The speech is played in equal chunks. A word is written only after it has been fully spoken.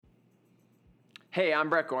Hey, I'm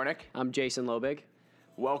Brett Gornick. I'm Jason Lobig.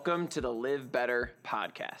 Welcome to the Live Better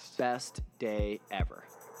podcast. Best day ever.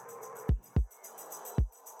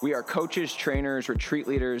 We are coaches, trainers, retreat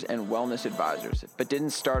leaders, and wellness advisors, but didn't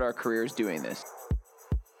start our careers doing this.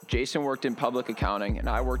 Jason worked in public accounting, and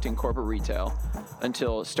I worked in corporate retail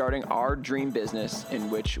until starting our dream business in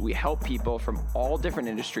which we help people from all different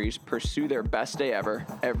industries pursue their best day ever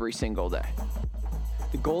every single day.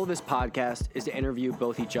 The goal of this podcast is to interview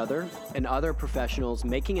both each other and other professionals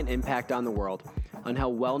making an impact on the world on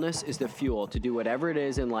how wellness is the fuel to do whatever it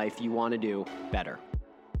is in life you want to do better.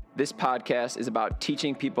 This podcast is about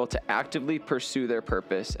teaching people to actively pursue their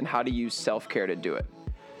purpose and how to use self-care to do it.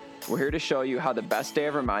 We're here to show you how the best day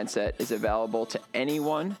ever mindset is available to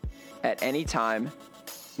anyone at any time,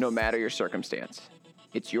 no matter your circumstance.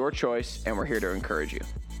 It's your choice, and we're here to encourage you.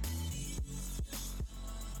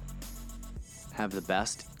 Have the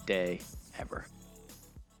best day ever.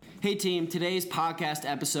 Hey team, today's podcast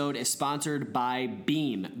episode is sponsored by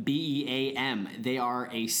Beam, B-E-A-M. They are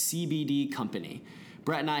a CBD company.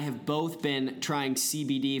 Brett and I have both been trying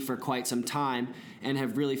CBD for quite some time and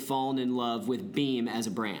have really fallen in love with Beam as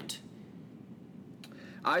a brand.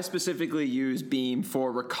 I specifically use Beam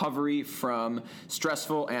for recovery from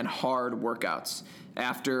stressful and hard workouts.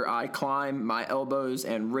 After I climb, my elbows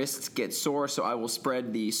and wrists get sore, so I will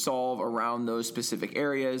spread the Solve around those specific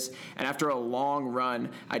areas. And after a long run,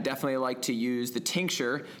 I definitely like to use the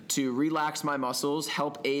tincture to relax my muscles,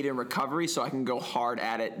 help aid in recovery so I can go hard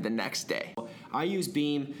at it the next day. I use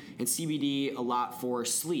Beam and CBD a lot for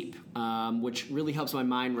sleep, which really helps my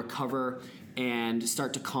mind recover and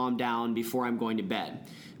start to calm down before I'm going to bed.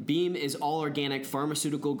 Beam is all organic,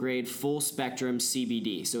 pharmaceutical grade, full spectrum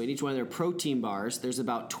CBD. So in each one of their protein bars, there's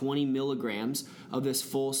about 20 milligrams of this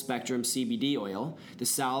full spectrum CBD oil. The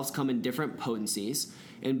salves come in different potencies.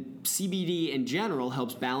 And CBD in general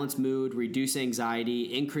helps balance mood, reduce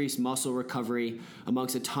anxiety, increase muscle recovery,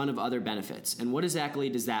 amongst a ton of other benefits. And what exactly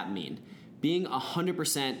does that mean? Being 100%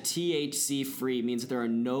 THC free means that there are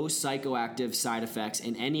no psychoactive side effects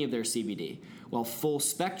in any of their CBD, while full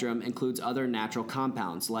spectrum includes other natural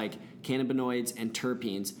compounds like cannabinoids and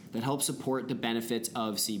terpenes that help support the benefits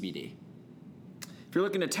of CBD. If you're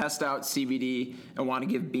looking to test out CBD and want to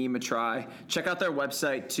give Beam a try, check out their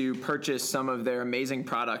website to purchase some of their amazing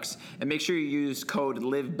products, and make sure you use code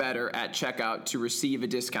LIVEBETTER at checkout to receive a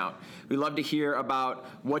discount. We'd love to hear about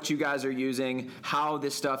what you guys are using, how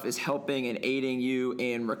this stuff is helping and aiding you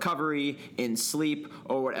in recovery, in sleep,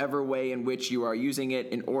 or whatever way in which you are using it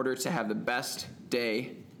in order to have the best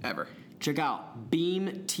day ever. Check out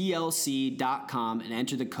beamtlc.com and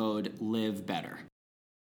enter the code LIVEBETTER.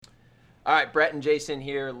 All right, Brett and Jason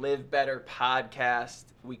here, Live Better podcast.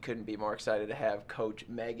 We couldn't be more excited to have Coach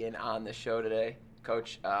Megan on the show today.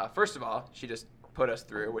 Coach, first of all, she just put us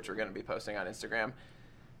through, which we're going to be posting on Instagram.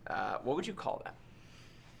 What would you call that?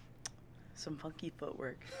 Some funky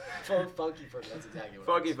footwork. Funky footwork, that's exactly what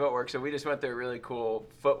Funky footwork. So we just went through a really cool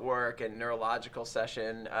footwork and neurological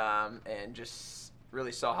session and just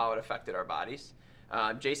really saw how it affected our bodies.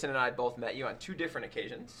 Jason and I both met you on two different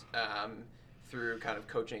occasions. Through kind of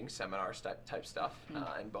coaching seminar type stuff,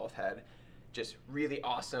 and both had just really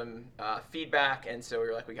awesome feedback, and so we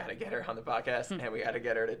were like, we got to get her on the podcast, and we got to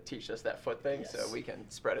get her to teach us that foot thing so we can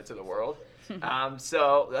spread it to the world.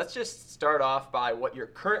 So let's just start off by what you're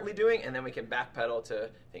currently doing, and then we can backpedal to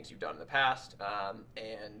things you've done in the past,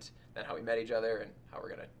 and then how we met each other and how we're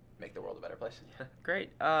going to make the world a better place.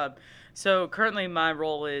 Great. So currently my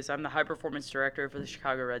role is I'm the high performance director for the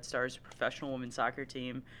Chicago Red Stars professional women's soccer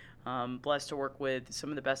team. Blessed to work with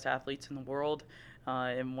some of the best athletes in the world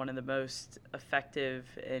in one of the most effective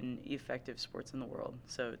and effective sports in the world.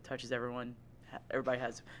 So it touches everyone. Everybody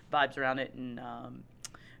has vibes around it, and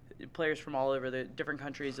players from all over the different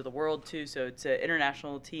countries of the world too. So it's an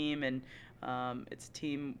international team, and it's a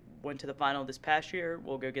team went to the final this past year.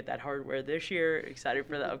 We'll go get that hardware this year. Excited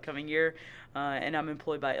for the upcoming year. And I'm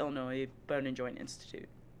employed by Illinois Bone and Joint Institute.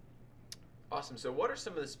 Awesome. So what are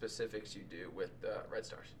some of the specifics you do with the Red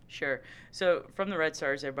Stars? Sure. So from the Red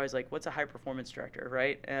Stars, everybody's like, what's a high performance director,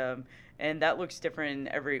 right? And that looks different in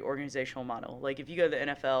every organizational model. Like if you go to the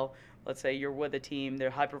NFL, let's say you're with a team, their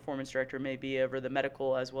high performance director may be over the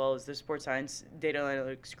medical as well as the sports science data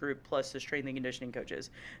analytics group plus the strength and conditioning coaches.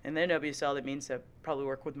 And then WSL, that means I probably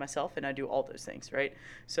work with myself and I do all those things, right?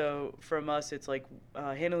 So from us, it's like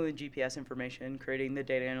handling the GPS information, creating the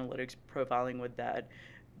data analytics, profiling with that,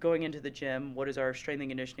 going into the gym, what does our strength and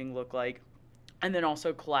conditioning look like, and then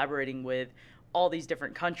also collaborating with all these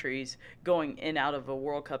different countries going in out of a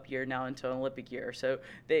World Cup year now into an Olympic year. So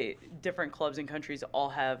different clubs and countries all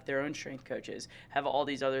have their own strength coaches, have all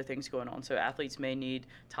these other things going on. So athletes may need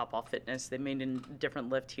top off fitness, they may need a different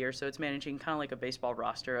lift here. So it's managing kind of like a baseball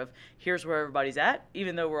roster of here's where everybody's at.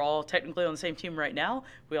 Even though we're all technically on the same team right now,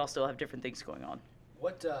 we all still have different things going on.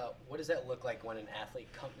 What does that look like when an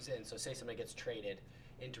athlete comes in? So say somebody gets traded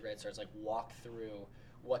into Red Stars, like walk through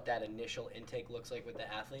what that initial intake looks like with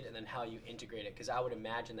the athlete and then how you integrate it. Because I would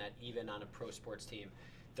imagine that even on a pro sports team,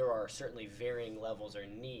 there are certainly varying levels or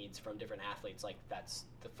needs from different athletes. Like that's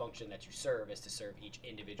the function that you serve, is to serve each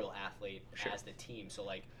individual athlete as the team. So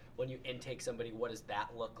like when you intake somebody, what does that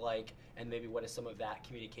look like? And maybe what does some of that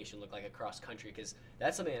communication look like across country? Because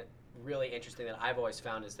that's something that really interesting that I've always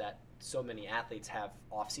found is that so many athletes have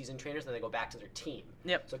off-season trainers and then they go back to their team.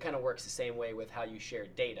 Yep. So it kind of works the same way with how you share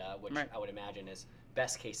data, which I would imagine is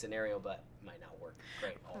best case scenario, but might not work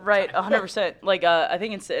great all the time. 100%. Like I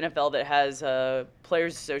think it's the NFL that has a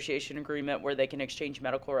Players Association agreement where they can exchange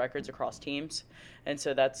medical records across teams, and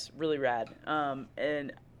so that's really rad.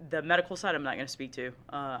 And the medical side, I'm not going to speak to.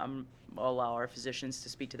 I'll allow our physicians to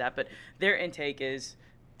speak to that, but their intake is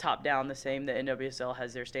top down the same. The NWSL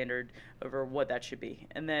has their standard over what that should be.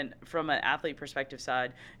 And then from an athlete perspective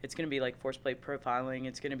side, it's going to be like force plate profiling.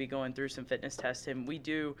 It's going to be going through some fitness tests. And we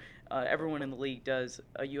do, everyone in the league does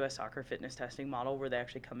a U.S. soccer fitness testing model where they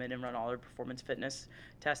actually come in and run all their performance fitness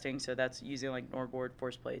testing. So that's using like NordBord,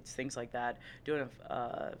 force plates, things like that, doing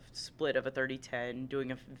a split of a 30-10,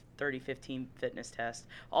 doing a 30-15 fitness test,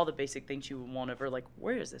 all the basic things you would want over like,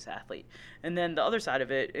 where is this athlete? And then the other side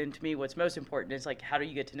of it, and to me what's most important, is like, how do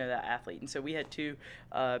you get to know that athlete? And so we had two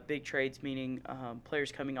big trades, meaning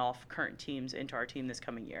players coming off current teams into our team this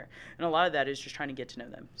coming year. And a lot of that is just trying to get to know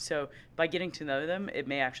them. So by getting to know them, it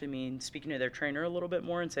may actually mean speaking to their trainer a little bit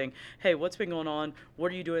more and saying, hey, what's been going on?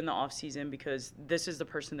 What are you doing in the off season? Because this is the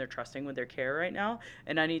person they're trusting with their care right now,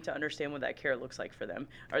 and I need to understand what that care looks like for them.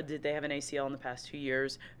 Or did they have an ACL in the past 2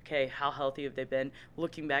 years? Okay, how healthy have they been?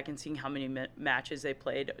 Looking back and seeing how many matches they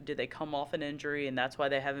played. Did they come off an injury and that's why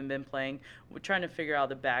they haven't been playing? We're trying to figure out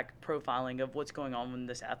the back profiling of what's going on in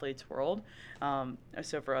this athlete's world.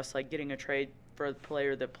 So for us, like getting a trade for a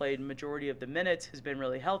player that played majority of the minutes has been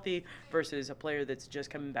really healthy versus a player that's just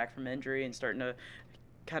coming back from injury and starting to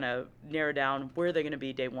kind of narrow down where they're going to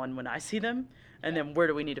be day one when I see them, and then where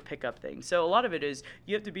do we need to pick up things. So a lot of it is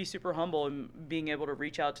you have to be super humble in being able to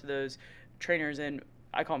reach out to those trainers, and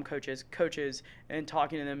I call them coaches, and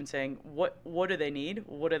talking to them and saying, what do they need?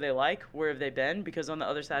 What do they like? Where have they been? Because on the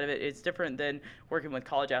other side of it, it's different than working with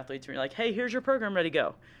college athletes where you're like, hey, here's your program, ready to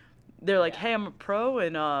go. They're like, hey, I'm a pro,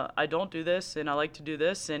 and I don't do this, and I like to do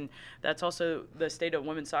this. And that's also the state of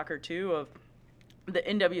women's soccer, too, of the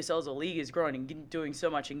NWSL as a league is growing and doing so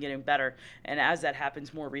much and getting better. And as that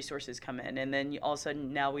happens, more resources come in. And then all of a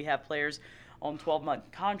sudden now we have players on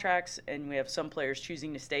 12-month contracts, and we have some players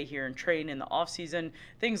choosing to stay here and train in the off-season,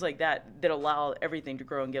 things like that allow everything to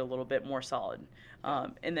grow and get a little bit more solid.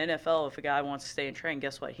 In the NFL, if a guy wants to stay and train,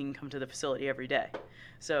 guess what? He can come to the facility every day.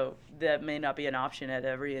 So that may not be an option at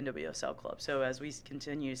every NWSL club. So as we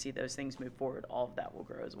continue to see those things move forward, all of that will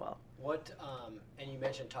grow as well. And you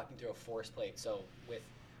mentioned talking through a force plate. So with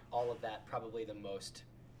all of that, probably the most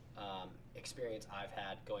experience I've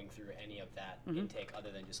had going through any of that intake,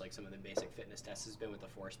 other than just like some of the basic fitness tests, has been with the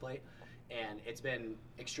force plate. And it's been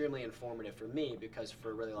extremely informative for me because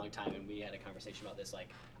for a really long time, and we had a conversation about this, like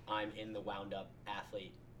I'm in the wound up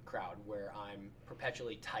athlete crowd where I'm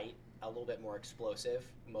perpetually tight, a little bit more explosive,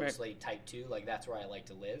 mostly type 2, like that's where I like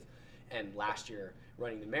to live. And last year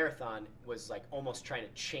running the marathon was like almost trying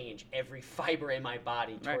to change every fiber in my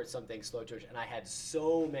body towards something slow twitch, and I had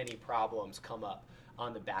so many problems come up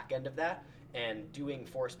on the back end of that. And doing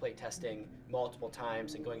force plate testing multiple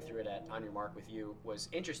times and going through it at On Your Mark with you was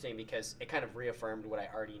interesting because it kind of reaffirmed what I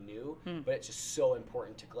already knew, but it's just so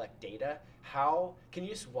important to collect data. How can you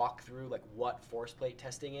just walk through like what force plate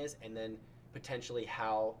testing is, and then potentially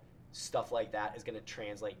how stuff like that is going to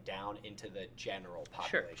translate down into the general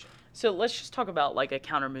population? Sure. So let's just talk about like a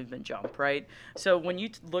counter movement jump, right? So when you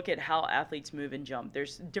look at how athletes move and jump,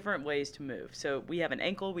 there's different ways to move. So we have an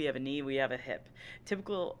ankle, we have a knee, we have a hip.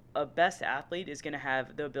 Typical, a best athlete is going to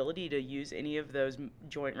have the ability to use any of those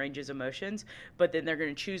joint ranges of motions, but then they're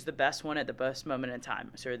going to choose the best one at the best moment in time.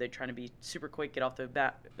 So they're trying to be super quick, get off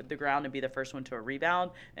the ground and be the first one to a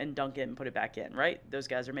rebound and dunk it and put it back in, right? Those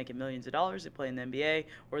guys are making millions of dollars. They play in the NBA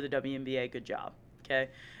or the WNBA. Good job. Okay.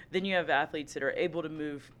 Then you have athletes that are able to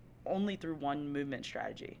move only through one movement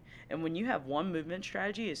strategy. And when you have one movement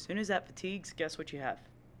strategy, as soon as that fatigues, guess what you have?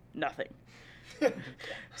 Nothing.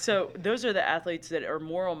 So those are the athletes that are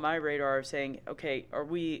more on my radar of saying, okay,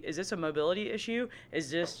 is this a mobility issue? Is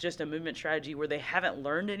this just a movement strategy where they haven't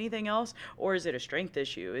learned anything else? Or is it a strength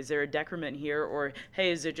issue? Is there a decrement here? Or,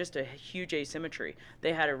 hey, is it just a huge asymmetry?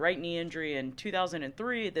 They had a right knee injury in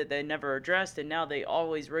 2003 that they never addressed, and now they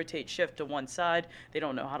always rotate shift to one side. They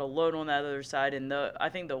don't know how to load on that other side. And I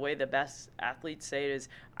think the way the best athletes say it is,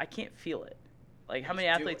 I can't feel it. Like, how many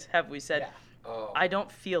athletes have we said, I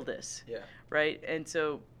don't feel this? Yeah. Right? And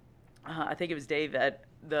so I think it was Dave at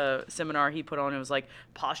the seminar he put on, it was like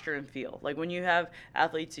posture and feel. Like when you have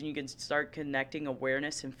athletes and you can start connecting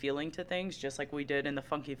awareness and feeling to things, just like we did in the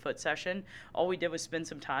Funky Foot session, all we did was spend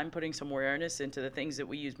some time putting some awareness into the things that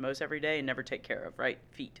we use most every day and never take care of, right?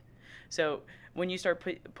 Feet. So when you start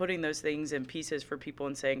putting those things in pieces for people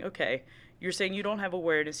and saying, okay, you're saying you don't have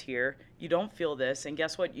awareness here, you don't feel this, and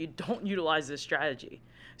guess what? You don't utilize this strategy.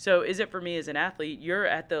 So is it for me as an athlete, you're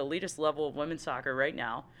at the elitist level of women's soccer right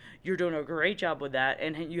now, you're doing a great job with that,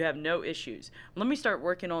 and you have no issues. Let me start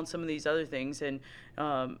working on some of these other things. And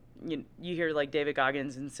you hear like David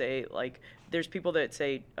Goggins and say, like, there's people that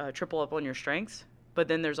say triple up on your strengths. But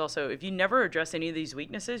then there's also, if you never address any of these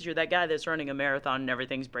weaknesses, you're that guy that's running a marathon and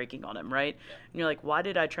everything's breaking on him, right? Yeah. And you're like, why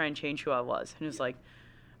did I try and change who I was? And it's like,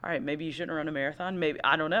 all right, maybe you shouldn't run a marathon. Maybe,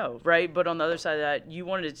 I don't know, right? But on the other side of that, you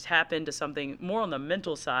wanted to tap into something more on the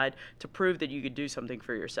mental side to prove that you could do something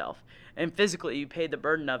for yourself. And physically, you paid the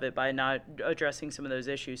burden of it by not addressing some of those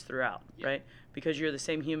issues throughout, right? Because you're the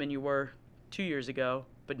same human you were 2 years ago,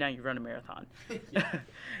 but now you run a marathon.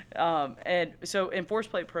 And so in force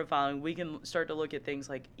plate profiling, we can start to look at things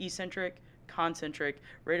like eccentric, concentric,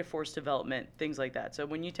 rate of force development, things like that. So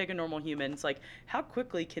when you take a normal human, it's like, how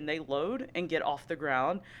quickly can they load and get off the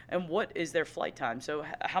ground, and what is their flight time? So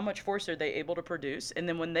how much force are they able to produce? And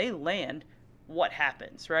then when they land, what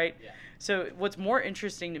happens, right? Yeah. So what's more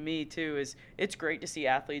interesting to me, too, is it's great to see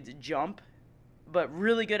athletes jump, but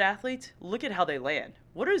really good athletes, look at how they land.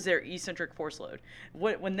 What is their eccentric force load?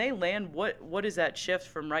 When they land, what is that shift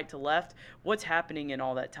from right to left? What's happening in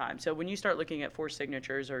all that time? So when you start looking at force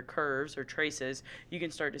signatures or curves or traces, you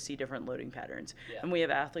can start to see different loading patterns. Yeah. And we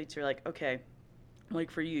have athletes who are like, okay,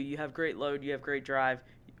 like for you have great load, you have great drive.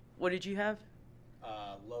 What did you have?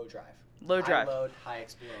 Low drive. Low drive. High load, high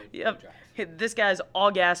explode, yep. Low drive. This guy's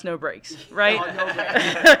all gas, no brakes, right? No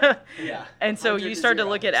brakes. Yeah. And so you start to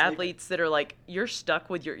look at athletes that are like, you're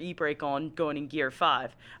stuck with your e-brake on going in gear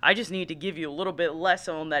 5. I just need to give you a little bit less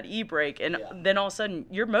on that e-brake, and then all of a sudden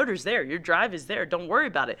your motor's there, your drive is there. Don't worry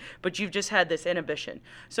about it. But you've just had this inhibition.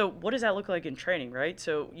 So what does that look like in training, right?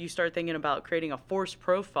 So you start thinking about creating a force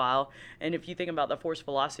profile, and if you think about the force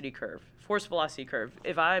velocity curve,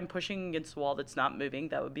 if I'm pushing against the wall that's not moving,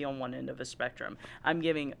 that would be on one end of a spectrum. I'm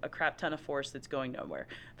giving a crap ton of force that's going nowhere.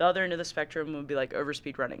 The other end of the spectrum would be like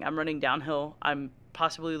overspeed running. I'm running downhill. I'm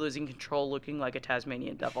possibly losing control, looking like a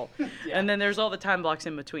Tasmanian devil. And then there's all the time blocks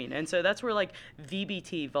in between. And so that's where like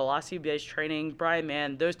VBT, velocity-based training, Brian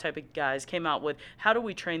Mann, those type of guys came out with, how do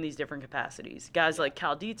we train these different capacities? Guys like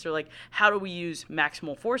Cal Dietz are like, how do we use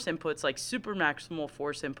maximal force inputs, like super maximal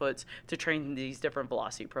force inputs, to train these different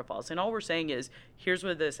velocity profiles? And all we're saying is, here's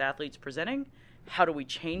what this athlete's presenting. How do we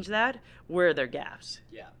change that? Where are their gaps?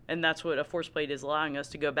 Yeah. And that's what a force plate is allowing us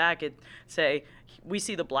to go back and say, we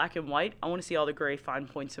see the black and white. I want to see all the gray fine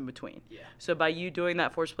points in between. Yeah. So by you doing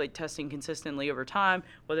that force plate testing consistently over time,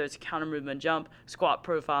 whether it's a counter movement jump, squat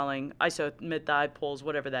profiling, iso mid-thigh pulls,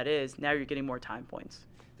 whatever that is, now you're getting more time points.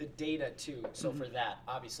 The data, too. So for that,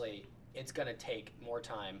 obviously, it's going to take more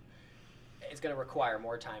time. It's going to require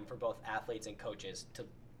more time for both athletes and coaches to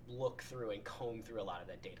look through and comb through a lot of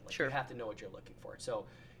that data. Like, you have to know what you're looking for. So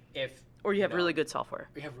if or you have really good software.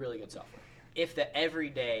 We have really good software. If the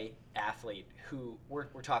everyday athlete who we're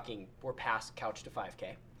past couch to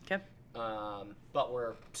 5K. Okay. But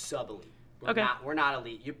we're sub-elite. We're not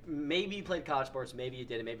elite. Maybe you played college sports, maybe you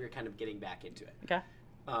didn't, maybe you're kind of getting back into it. Okay.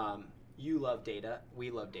 You love data,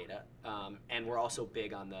 we love data, and we're also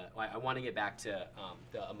big on I want to get back to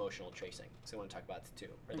the emotional tracing, so I want to talk about that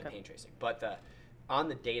too, or the pain tracing. But on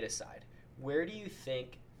the data side, where do you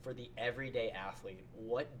think, for the everyday athlete,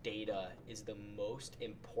 what data is the most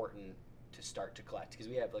important to start to collect? Because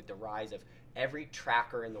we have like the rise of every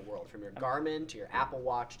tracker in the world, from your Garmin to your Apple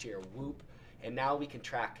Watch to your Whoop, and now we can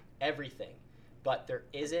track everything. But there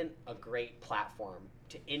isn't a great platform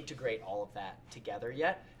to integrate all of that together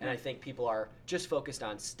yet. And I think people are just focused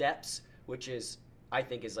on steps, which is, I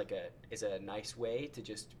think, is a nice way to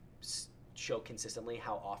just show consistently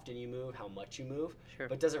how often you move, how much you move, Sure.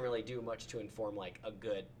 but doesn't really do much to inform like a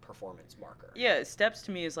good performance marker. Yeah, steps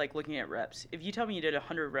to me is like looking at reps. If you tell me you did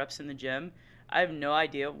 100 reps in the gym, I have no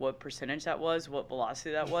idea what percentage that was, what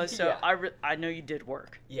velocity that was. So Yeah. I know you did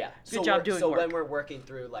work. Yeah. Good job doing work. when we're working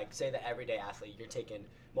through, like, say the everyday athlete, you're taking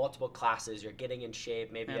multiple classes, you're getting in shape,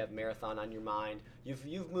 maybe you have marathon on your mind.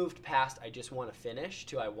 You've moved past I just want to finish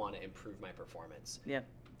to I want to improve my performance. Yeah.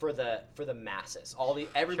 For the masses,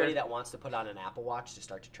 everybody Sure. that wants to put on an Apple Watch to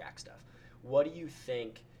start to track stuff. What do you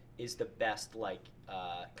think is the best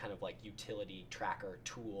kind of like utility tracker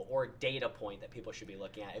tool or data point that people should be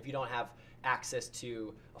looking at if you don't have access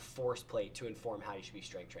to a force plate to inform how you should be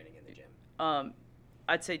strength training in the gym?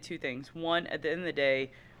 I'd say two things. One, at the end of the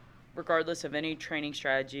day, regardless of any training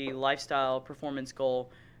strategy, lifestyle, performance goal,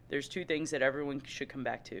 there's two things that everyone should come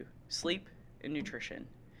back to: sleep and nutrition.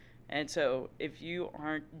 And so if you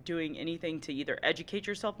aren't doing anything to either educate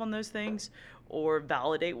yourself on those things or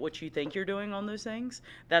validate what you think you're doing on those things,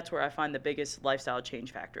 that's where I find the biggest lifestyle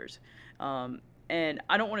change factors. And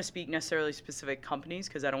I don't want to speak necessarily specific companies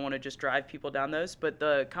because I don't want to just drive people down those. But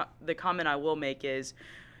the comment I will make is,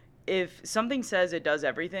 if something says it does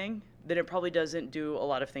everything, then it probably doesn't do a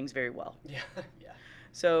lot of things very well. Yeah, yeah.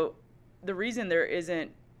 So the reason there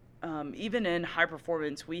isn't, even in high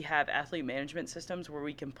performance, we have athlete management systems where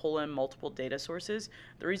we can pull in multiple data sources.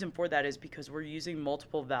 The reason for that is because we're using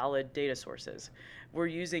multiple valid data sources. We're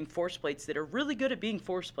using force plates that are really good at being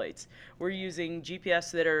force plates. We're using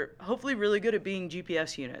GPS that are hopefully really good at being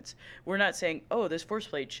GPS units. We're not saying, oh, this force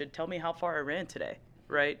plate should tell me how far I ran today,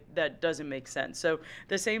 right? That doesn't make sense. So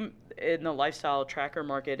the same in the lifestyle tracker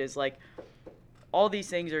market is like, all these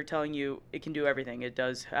things are telling you it can do everything. It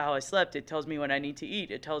does how I slept. It tells me when I need to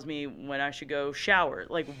eat. It tells me when I should go shower.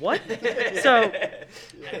 Like, what? So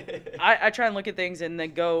I try and look at things and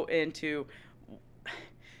then go into,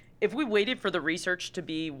 if we waited for the research to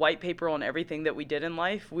be white paper on everything that we did in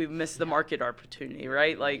life, we've missed the market opportunity,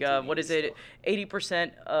 right? Like, what is it?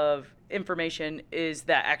 80% of information is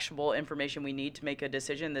that actionable information we need to make a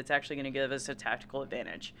decision that's actually going to give us a tactical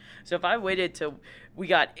advantage. So if I waited till we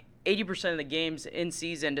got 80% of the games in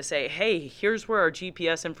season to say, hey, here's where our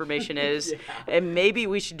GPS information is, and maybe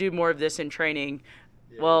we should do more of this in training,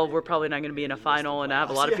 well, we're probably not going to be in a final, and I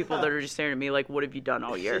have a lot of people that are just staring at me like, what have you done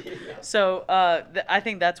all year? So I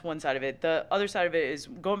think that's one side of it. The other side of it is,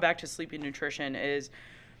 going back to sleep and nutrition, is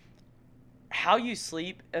how you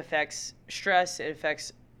sleep affects stress. It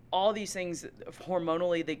affects all these things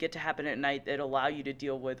hormonally that get to happen at night that allow you to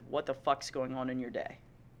deal with what the fuck's going on in your day.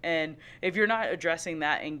 And if you're not addressing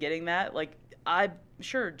that and getting that, like,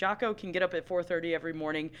 sure, Jocko can get up at 4:30 every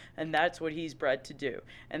morning, and that's what he's bred to do,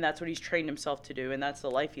 and that's what he's trained himself to do, and that's the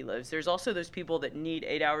life he lives. There's also those people that need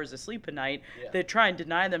 8 hours of sleep a night that try and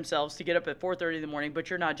deny themselves to get up at 4:30 in the morning, but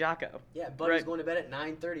you're not Jocko. Yeah, Buddy's going to bed at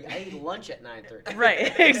 9:30. I ate lunch at 9:30.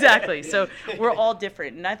 Right, exactly. So we're all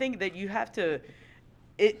different, and I think that you have to.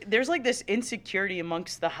 There's like this insecurity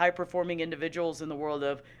amongst the high-performing individuals in the world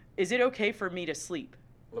of, is it okay for me to sleep?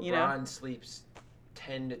 LeBron sleeps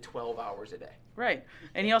 10 to 12 hours a day. Right.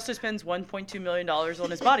 And he also spends $1.2 million on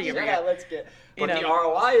his body every year. let's get. But the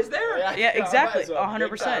ROI is there. Yeah, exactly.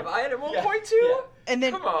 100%. I had a 1.2. Yeah. And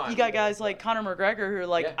then Come on. you got guys like Conor McGregor who are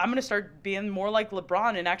like, Yeah. I'm going to start being more like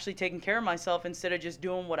LeBron and actually taking care of myself instead of just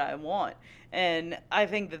doing what I want. And I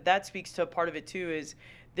think that speaks to a part of it too, is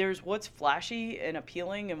there's what's flashy and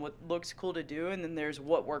appealing and what looks cool to do, and then there's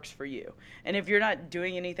what works for you. And if you're not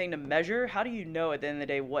doing anything to measure, how do you know at the end of the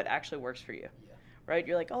day what actually works for you? Yeah. Right?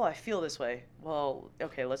 You're like, oh, I feel this way. Well,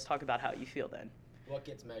 okay, let's talk about how you feel then. What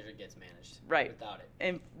gets measured gets managed. Right. Without it.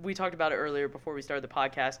 And we talked about it earlier before we started the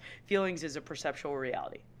podcast. Feelings is a perceptual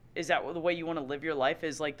reality. Is that the way you want to live your life,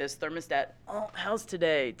 is like this thermostat? Oh, how's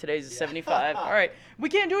today? Today's a 75. All right. We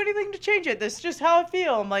can't do anything to change it. This is just how I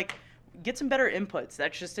feel. I'm like, get some better inputs.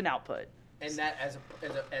 That's just an output. And that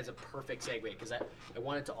as a perfect segue, because I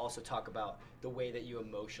wanted to also talk about the way that you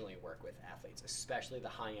emotionally work with athletes, especially the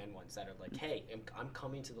high-end ones that are like, hey, I'm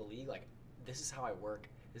coming to the league, like, this is how I work.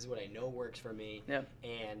 This is what I know works for me. Yeah.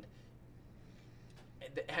 And,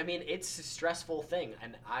 I mean, it's a stressful thing.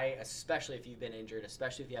 And especially if you've been injured,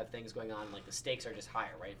 especially if you have things going on, like, the stakes are just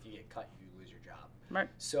higher, right? If you get cut, you lose your job. Right.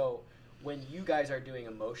 So when you guys are doing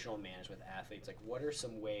emotional management with athletes, like, what are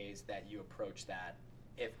some ways that you approach that,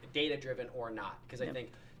 if data driven or not? Because I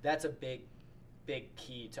think that's a big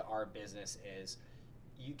key to our business is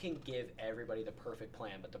you can give everybody the perfect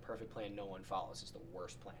plan, but the perfect plan no one follows is the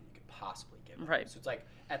worst plan you could possibly give them. Right. So it's like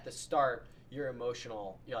at the start, your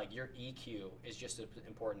EQ is just as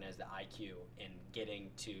important as the IQ in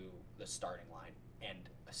getting to the starting line and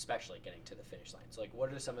especially getting to the finish line. So like,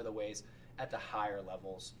 what are some of the ways at the higher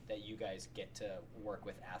levels that you guys get to work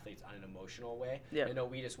with athletes on an emotional way. Yeah. I know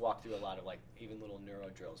we just walked through a lot of like even little neuro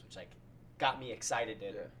drills, which like got me excited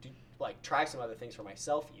to do, like try some other things for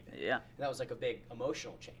myself even. Yeah. And that was like a big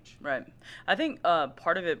emotional change. Right. I think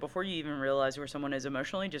part of it, before you even realize where someone is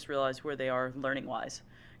emotionally, just realize where they are learning-wise.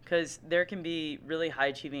 Because there can be really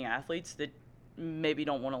high-achieving athletes that maybe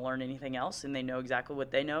don't want to learn anything else, and they know exactly what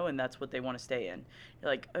they know, and that's what they want to stay in. You're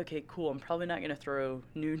like, okay, cool, I'm probably not going to throw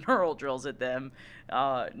new neural drills at them,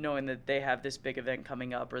 knowing that they have this big event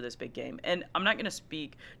coming up or this big game. And I'm not going to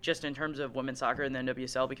speak just in terms of women's soccer and the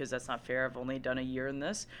NWSL, because that's not fair. I've only done a year in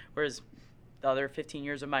this, whereas the other 15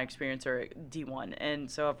 years of my experience are at D1. And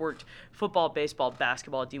so I've worked football, baseball,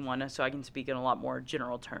 basketball at D1, so I can speak in a lot more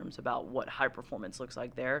general terms about what high performance looks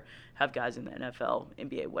like there. Have guys in the NFL,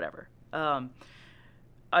 NBA, whatever.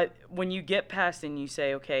 When you get past and you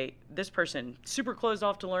say, okay, this person super closed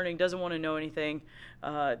off to learning, doesn't want to know anything,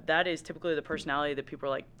 that is typically the personality that people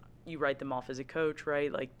are like, you write them off as a coach,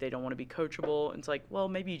 right? Like they don't want to be coachable. And it's like, well,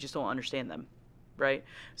 maybe you just don't understand them, right?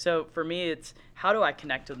 So for me, it's how do I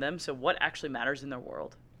connect with them? So what actually matters in their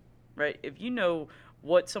world, right? If you know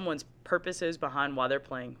what someone's purpose is behind why they're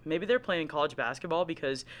playing, maybe they're playing college basketball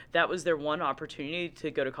because that was their one opportunity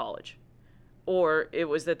to go to college. Or it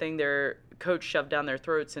was the thing their coach shoved down their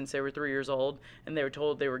throat since they were 3 years old and they were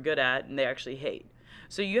told they were good at and they actually hate.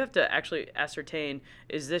 So you have to actually ascertain,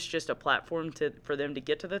 is this just a platform for them to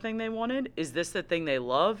get to the thing they wanted? Is this the thing they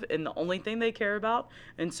love and the only thing they care about?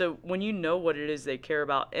 And so when you know what it is they care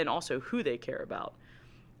about and also who they care about.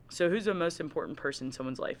 So who's the most important person in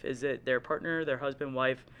someone's life? Is it their partner, their husband,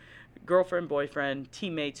 wife, girlfriend, boyfriend,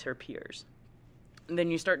 teammates, or peers? And then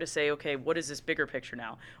you start to say, okay, what is this bigger picture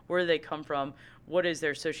now? Where do they come from? What is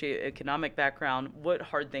their socioeconomic background? What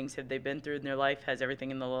hard things have they been through in their life? Has everything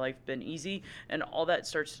in their life been easy? And all that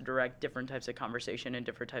starts to direct different types of conversation and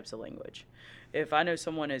different types of language. If I know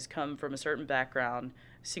someone has come from a certain background,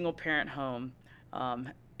 single parent home,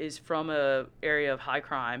 is from a area of high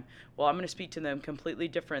crime, well, I'm going to speak to them completely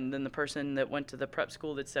different than the person that went to the prep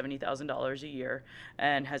school that's $70,000 a year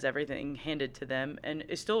and has everything handed to them and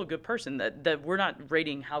is still a good person. That we're not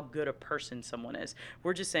rating how good a person someone is.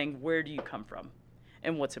 We're just saying, where do you come from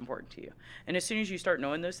and what's important to you? And as soon as you start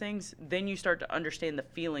knowing those things, then you start to understand the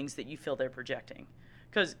feelings that you feel they're projecting.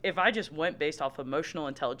 Because if I just went based off emotional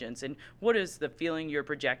intelligence and what is the feeling you're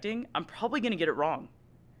projecting, I'm probably going to get it wrong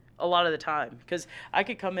a lot of the time, because I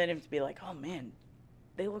could come in and be like, oh man,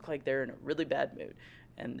 they look like they're in a really bad mood,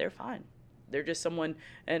 and they're fine. They're just someone,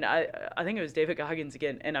 and I think it was David Goggins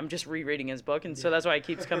again, and I'm just rereading his book, and so that's why it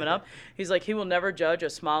keeps coming up. He's like, he will never judge a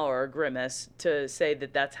smile or a grimace to say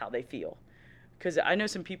that that's how they feel. Because I know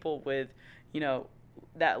some people with,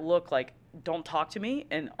 that look like, don't talk to me,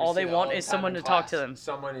 and all they want is someone to talk to them.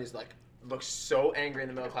 Someone is like, looks so angry in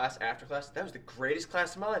the middle of class, after class. That was the greatest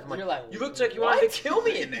class of my life. I'm You're like, like, you looked like you wanted to kill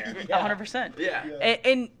me in there. 100%. Yeah.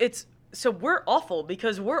 And it's, so we're awful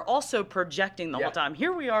because we're also projecting the Yeah. whole time.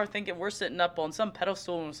 Here we are thinking we're sitting up on some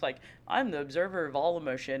pedestal and it's like, I'm the observer of all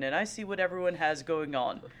emotion and I see what everyone has going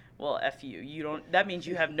on. Well, F you. You don't, that means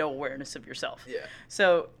you have no awareness of yourself. Yeah.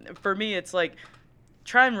 So for me, it's like,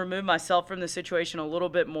 try and remove myself from the situation a little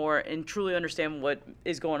bit more and truly understand what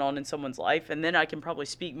is going on in someone's life. And then I can probably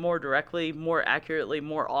speak more directly, more accurately,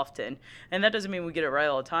 more often. And that doesn't mean we get it right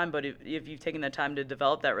all the time, but if you've taken the time to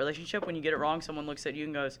develop that relationship, when you get it wrong, someone looks at you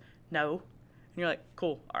and goes, no. And you're like,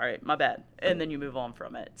 cool, all right, my bad. And then you move on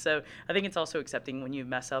from it. So I think it's also accepting when you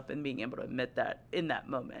mess up and being able to admit that in that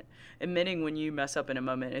moment. Admitting when you mess up in a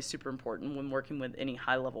moment is super important when working with any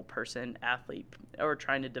high-level person, athlete, or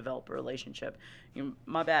trying to develop a relationship.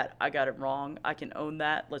 My bad, I got it wrong. I can own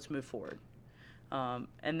that. Let's move forward. And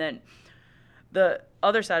then the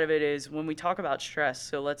other side of it is when we talk about stress,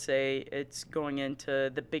 so let's say it's going into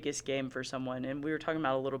the biggest game for someone, and we were talking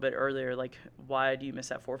about a little bit earlier, like, why do you miss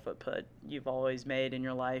that 4-foot put you've always made in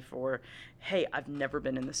your life? Or, hey, I've never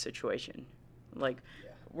been in this situation. Like,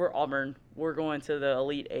 we're Auburn. We're going to the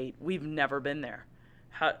Elite Eight. We've never been there.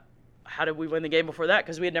 How did we win the game before that?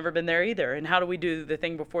 Because we had never been there either. And how do we do the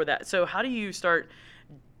thing before that? So how do you start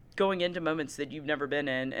going into moments that you've never been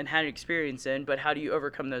in and had experience in, but how do you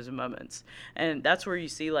overcome those moments? And that's where you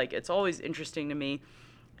see, like, it's always interesting to me,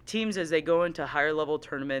 teams as they go into higher level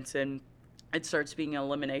tournaments and it starts being an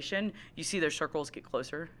elimination, you see their circles get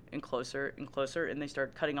closer and closer and closer, and they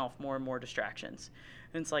start cutting off more and more distractions.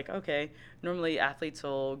 And it's like, okay, normally athletes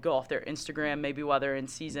will go off their Instagram maybe while they're in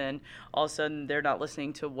season. All of a sudden, they're not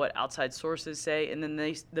listening to what outside sources say. And then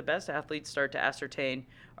the best athletes start to ascertain,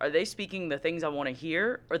 are they speaking the things I want to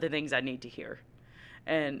hear or the things I need to hear?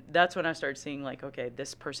 And that's when I start seeing, like, okay,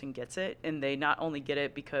 this person gets it. And they not only get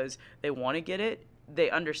it because they want to get it, they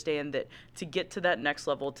understand that to get to that next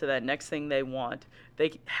level, to that next thing they want,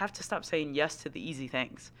 they have to stop saying yes to the easy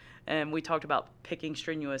things. And we talked about picking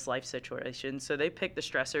strenuous life situations. So they pick the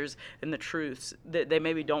stressors and the truths that they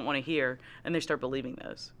maybe don't want to hear, and they start believing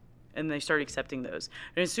those. And they start accepting those.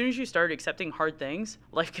 And as soon as you start accepting hard things,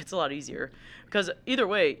 life gets a lot easier. Because either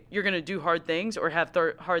way, you're going to do hard things or have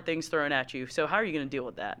hard things thrown at you. So how are you going to deal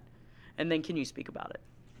with that? And then can you speak about it?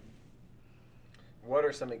 What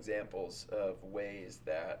are some examples of ways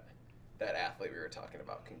that that athlete we were talking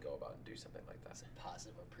about can go about and do something like that? That's a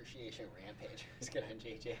positive appreciation rampage. It's good on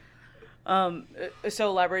JJ. So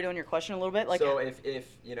elaborate on your question a little bit. So if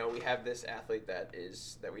we have this athlete that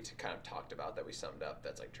we kind of talked about, that we summed up,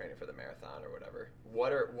 that's like training for the marathon or whatever.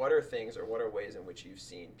 What are things, or what are ways in which you've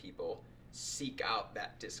seen people seek out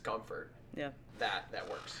that discomfort? Yeah. That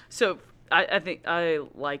works. So I think I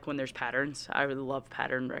like when there's patterns. I really love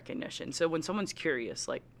pattern recognition. So when someone's curious,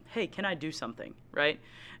 like, hey, can I do something, right?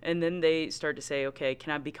 And then they start to say, okay,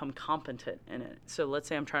 can I become competent in it? So let's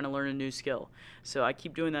say I'm trying to learn a new skill. So I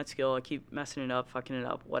keep doing that skill, I keep messing it up, fucking it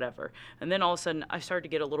up, whatever. And then all of a sudden I start to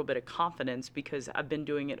get a little bit of confidence because I've been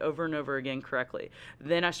doing it over and over again correctly.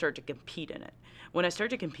 Then I start to compete in it. When I start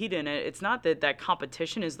to compete in it, it's not that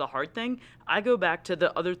competition is the hard thing. I go back to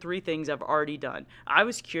the other 3 things I've already done. I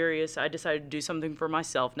was curious. I decided to do something for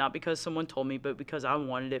myself, not because someone told me, but because I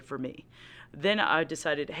wanted it for me. Then I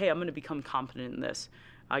decided, hey, I'm going to become competent in this.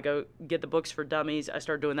 I go get the books for dummies. I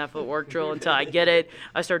start doing that footwork drill until I get it.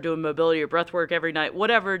 I start doing mobility or breath work every night,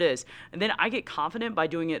 whatever it is. And then I get confident by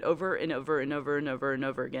doing it over and over and over and over and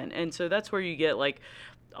over again. And so that's where you get like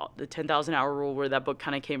the 10,000 hour rule, where that book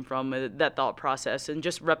kind of came from, that thought process, and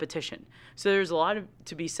just repetition. So there's a lot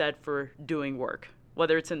to be said for doing work,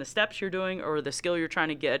 whether it's in the steps you're doing or the skill you're trying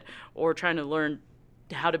to get, or trying to learn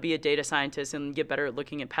how to be a data scientist and get better at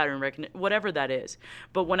looking at pattern recognition, whatever that is.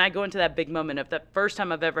 But when I go into that big moment of that first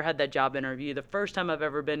time I've ever had that job interview, the first time I've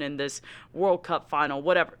ever been in this World Cup final,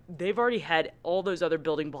 whatever, they've already had all those other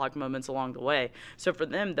building block moments along the way. So for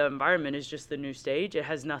them, the environment is just the new stage. It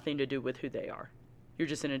has nothing to do with who they are. You're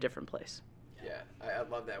just in a different place. Yeah, I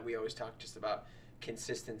love that. We always talk just about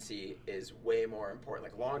consistency is way more important.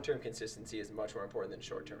 Like long-term consistency is much more important than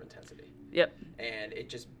short-term intensity. Yep. And it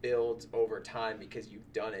just builds over time because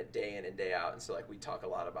you've done it day in and day out. And so like we talk a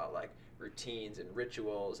lot about like routines and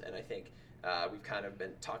rituals, and I think we've kind of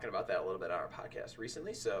been talking about that a little bit on our podcast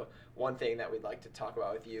recently. So one thing that we'd like to talk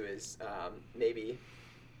about with you is maybe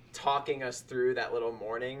talking us through that little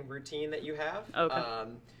morning routine that you have.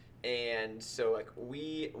 Okay. And so like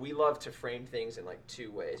we love to frame things in like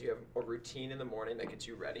 2 ways. You have a routine in the morning that gets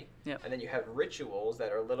you ready. Yep. And then you have rituals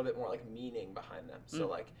that are a little bit more like meaning behind them. So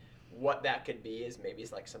like what that could be is maybe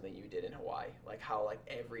it's like something you did in Hawaii, like how like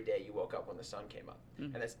every day you woke up when the sun came up.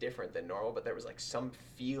 And that's different than normal, but there was like some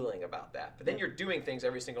feeling about that. But then you're doing things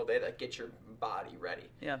every single day that get your body ready.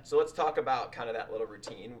 Yeah. So let's talk about kind of that little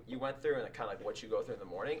routine you went through, and kind of like what you go through in the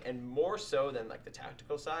morning, and more so than like the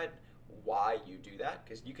tactical side, why you do that,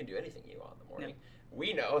 because you can do anything you want in the morning. Yeah.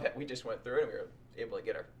 We know that we just went through it and we were able to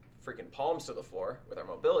get our freaking palms to the floor with our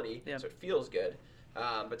mobility, so it feels good.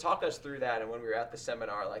 But talk us through that, and when we were at the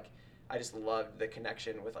seminar, like I just loved the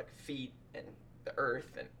connection with like feet and the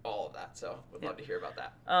earth and all of that, so would love to hear about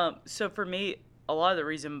that. So for me, a lot of the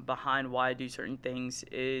reason behind why I do certain things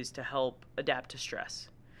is to help adapt to stress.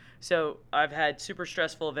 So I've had super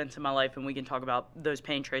stressful events in my life, and we can talk about those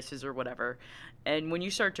pain traces or whatever. And when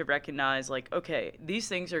you start to recognize, like, okay, these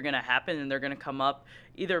things are going to happen and they're going to come up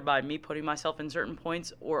either by me putting myself in certain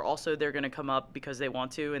points, or also they're going to come up because they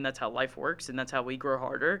want to, and that's how life works, and that's how we grow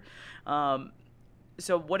harder.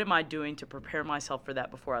 So what am I doing to prepare myself for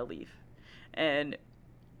that before I leave? And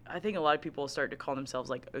I think a lot of people start to call themselves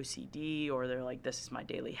like OCD, or they're like, this is my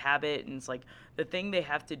daily habit. And it's like the thing they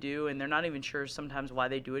have to do, and they're not even sure sometimes why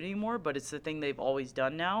they do it anymore, but it's the thing they've always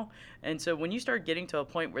done now. And so when you start getting to a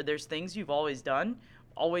point where there's things you've always done,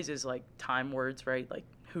 always is like time words, right? Like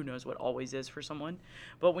who knows what always is for someone.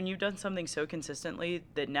 But when you've done something so consistently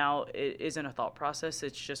that now it isn't a thought process,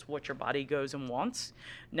 it's just what your body goes and wants,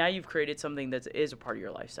 now you've created something that is a part of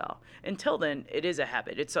your lifestyle. Until then, it is a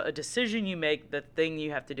habit. It's a decision you make, the thing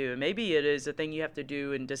you have to do. And maybe it is a thing you have to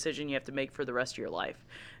do and decision you have to make for the rest of your life.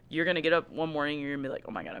 You're going to get up one morning and you're going to be like,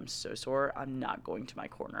 oh my God, I'm so sore. I'm not going to my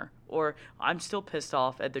corner. Or I'm still pissed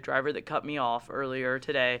off at the driver that cut me off earlier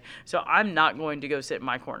today, so I'm not going to go sit in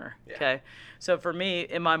my corner. Yeah. Okay. So for me,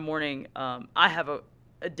 in my morning, I have a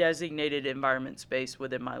designated environment space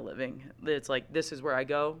within my living. It's like, this is where I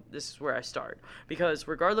go, this is where I start. Because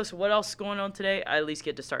regardless of what else is going on today, I at least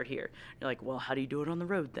get to start here. You're like, well, how do you do it on the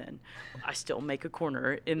road then? I still make a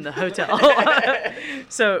corner in the hotel.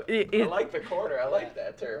 So I like the corner. I like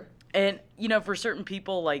that term. And for certain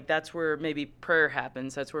people, like, that's where maybe prayer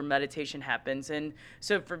happens. That's where meditation happens. And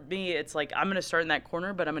so for me, it's like, I'm going to start in that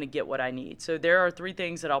corner, but I'm going to get what I need. So there are 3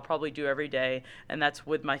 things that I'll probably do every day, and that's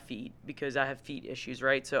with my feet, because I have feet issues,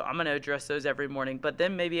 right? So I'm going to address those every morning. But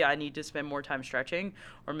then maybe I need to spend more time stretching,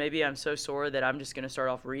 or maybe I'm so sore that I'm just going to start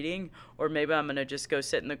off reading, or maybe I'm going to just go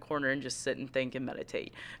sit in the corner and just sit and think and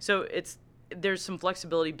meditate. So there's some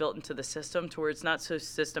flexibility built into the system to where it's not so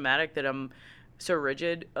systematic that I'm so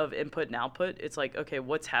rigid of input and output. It's like, okay,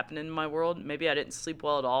 what's happening in my world? Maybe I didn't sleep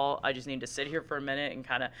well at all. I just need to sit here for a minute and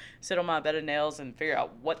kind of sit on my bed of nails and figure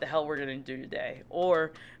out what the hell we're going to do today.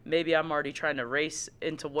 Or maybe I'm already trying to race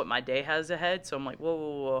into what my day has ahead. So I'm like,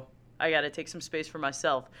 whoa. I got to take some space for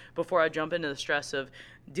myself before I jump into the stress of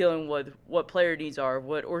dealing with what player needs are,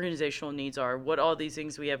 what organizational needs are, what all these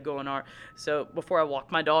things we have going on. So before I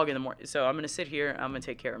walk my dog in the morning, so I'm going to sit here, I'm going to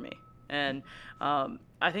take care of me. And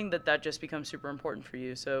I think that just becomes super important for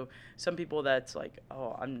you. So some people that's like,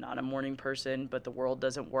 oh, I'm not a morning person, but the world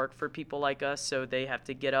doesn't work for people like us, so they have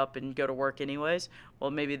to get up and go to work anyways.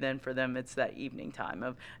 Well, maybe then for them it's that evening time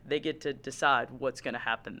of they get to decide what's going to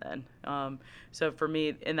happen then. So for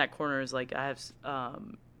me, in that corner is like I have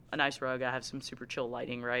a nice rug, I have some super chill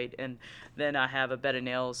lighting, right? And then I have a bed of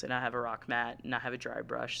nails, and I have a rock mat, and I have a dry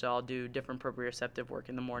brush. So I'll do different proprioceptive work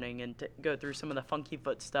in the morning and go through some of the funky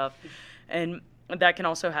foot stuff. And that can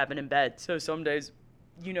also happen in bed. So some days,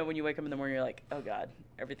 when you wake up in the morning, you're like, oh God,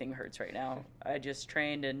 everything hurts right now. I just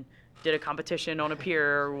trained and did a competition on a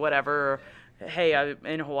pier or whatever. Hey, I'm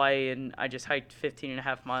in Hawaii and I just hiked 15 and a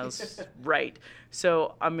half miles, right?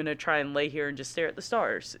 So I'm going to try and lay here and just stare at the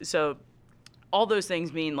stars. So all those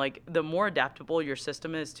things mean, like, the more adaptable your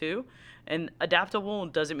system is too, and adaptable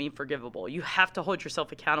doesn't mean forgivable. You have to hold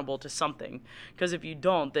yourself accountable to something, because if you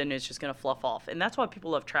don't, then it's just going to fluff off. And that's why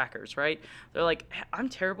people love trackers, right? They're like, I'm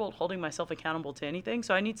terrible at holding myself accountable to anything,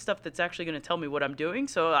 so I need stuff that's actually going to tell me what I'm doing,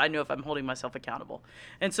 so I know if I'm holding myself accountable.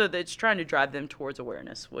 And so it's trying to drive them towards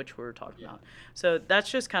awareness, which we're talking about. So that's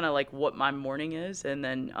just kind of like what my morning is. And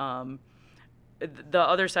then the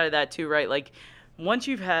other side of that too, right? Like, once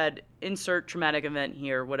you've had insert traumatic event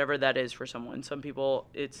here, whatever that is for someone, some people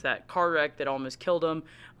it's that car wreck that almost killed them,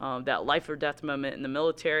 that life or death moment in the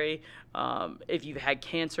military, if you've had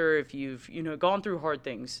cancer, if you've gone through hard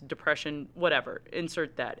things, depression, whatever,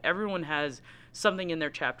 insert that. Everyone has something in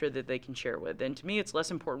their chapter that they can share with. And to me, it's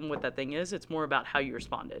less important what that thing is. It's more about how you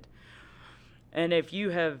responded. And if you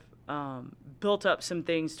have built up some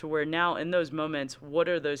things to where now in those moments, what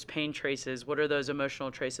are those pain traces? What are those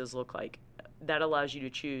emotional traces look like? That allows you to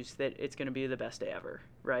choose that it's going to be the best day ever,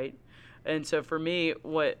 right? And so for me,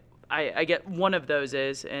 what I get one of those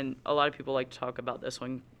is, and a lot of people like to talk about this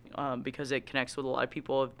one because it connects with a lot of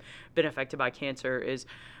people who have been affected by cancer, is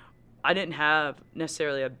I didn't have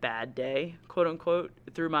necessarily a bad day, quote unquote,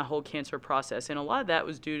 through my whole cancer process. And a lot of that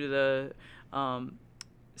was due to the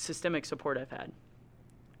systemic support I've had.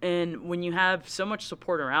 And when you have so much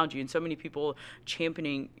support around you and so many people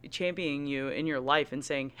championing you in your life and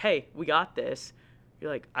saying, hey, we got this, you're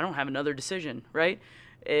like, I don't have another decision, right?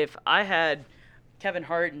 If I had Kevin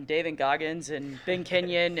Hart and David Goggins and Ben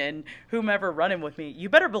Kenyon and whomever running with me, you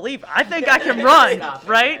better believe I think I can run,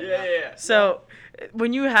 right? Yeah. So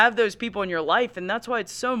when you have those people in your life, and that's why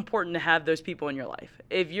it's so important to have those people in your life.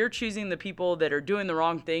 If you're choosing the people that are doing the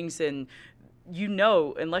wrong things, and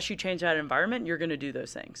unless you change that environment, you're going to do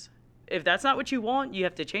those things. If that's not what you want, you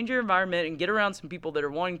have to change your environment and get around some people that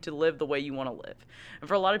are wanting to live the way you want to live. And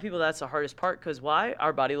for a lot of people, that's the hardest part, because why?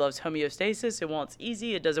 Our body loves homeostasis. It wants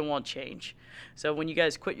easy. It doesn't want change. So when you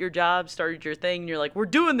guys quit your job, started your thing, and you're like, we're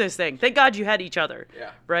doing this thing. Thank God you had each other.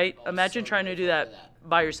 Yeah. Right? Oh, Imagine so trying to do that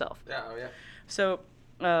by yourself. Yeah. Oh, yeah. So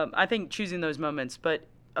I think choosing those moments, but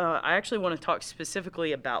I actually want to talk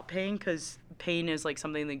specifically about pain, because pain is like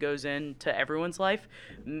something that goes into everyone's life.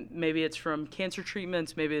 Maybe it's from cancer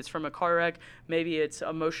treatments, maybe it's from a car wreck, maybe it's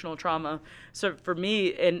emotional trauma. So for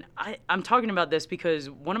me, and I'm talking about this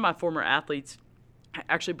because one of my former athletes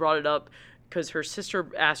actually brought it up because her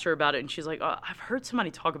sister asked her about it, and she's like, oh, I've heard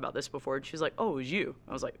somebody talk about this before. And she's like, oh, it was you.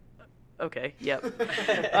 I was like, okay, yep.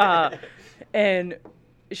 And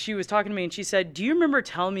she was talking to me, and she said, do you remember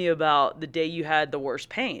telling me about the day you had the worst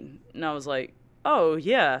pain? And I was like, oh,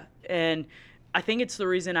 yeah. And I think it's the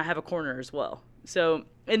reason I have a corner as well. So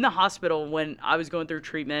in the hospital when I was going through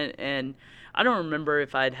treatment, and I don't remember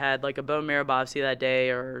if I'd had like a bone marrow biopsy that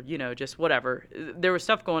day or, just whatever. There was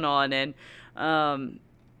stuff going on, and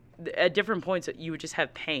at different points you would just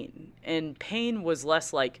have pain. And pain was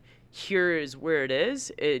less like, here is where it is,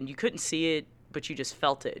 and you couldn't see it but you just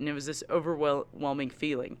felt it. And it was this overwhelming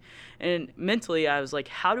feeling. And mentally, I was like,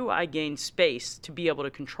 how do I gain space to be able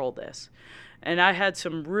to control this? And I had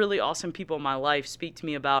some really awesome people in my life speak to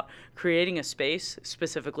me about creating a space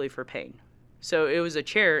specifically for pain. So it was a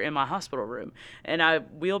chair in my hospital room, and I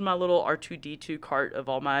wheeled my little R2-D2 cart of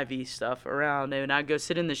all my IV stuff around, and I'd go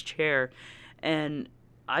sit in this chair, and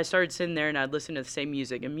I started sitting there and I'd listen to the same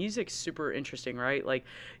music. And music's super interesting, right? Like,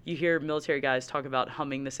 you hear military guys talk about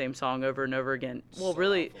humming the same song over and over again. Well, So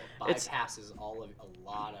really, helpful. it's Bypasses a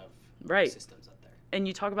lot of right. systems up there. And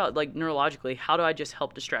you talk about, like, neurologically, how do I just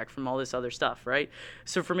help distract from all this other stuff, right?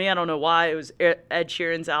 So for me, I don't know why, it was Ed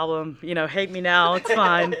Sheeran's album, Hate Me Now, it's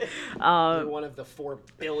fine. You're one of the 4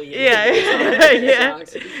 billion. Yeah.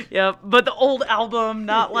 songs. Yeah, but the old album,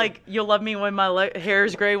 not like You'll Love Me When My Hair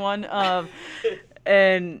is Gray one.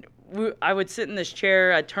 And I would sit in this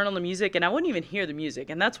chair, I'd turn on the music, and I wouldn't even hear the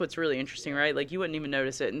music. And that's what's really interesting, right? Like, you wouldn't even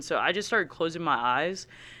notice it. And so I just started closing my eyes.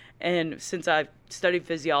 And since I've studied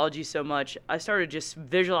physiology so much, I started just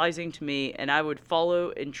visualizing to me, and I would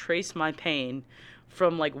follow and trace my pain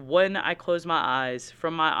from, like, when I closed my eyes,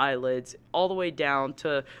 from my eyelids, all the way down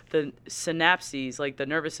to the synapses, like the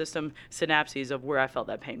nervous system synapses of where I felt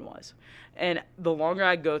that pain was. And the longer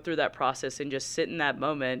I go through that process and just sit in that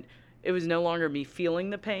moment, it was no longer me feeling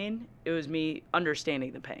the pain, it was me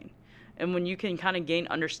understanding the pain. And when you can kind of gain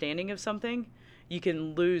understanding of something, you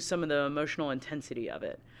can lose some of the emotional intensity of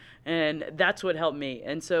it. And that's what helped me.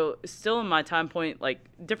 And so still in my time point, like,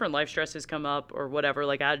 different life stresses come up or whatever.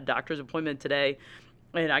 Like, I had a doctor's appointment today,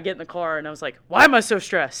 and I get in the car and I was like, why am I so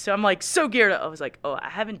stressed? So I'm like so geared up. I was like, oh, I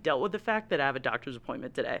haven't dealt with the fact that I have a doctor's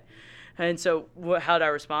appointment today. And so how did I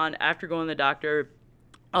respond? After going to the doctor,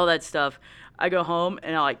 all that stuff, I go home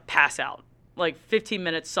and I, like, pass out. Like 15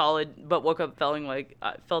 minutes solid, but woke up feeling like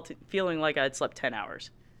I had slept 10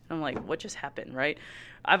 hours. And I'm like, what just happened, right?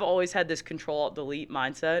 I've always had this control-alt-delete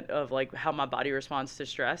mindset of, like, how my body responds to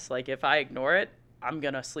stress. Like, if I ignore it, I'm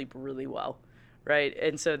going to sleep really well, right?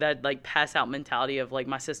 And so that, like, pass-out mentality of, like,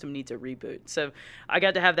 my system needs a reboot. So I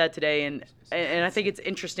got to have that today, and I think it's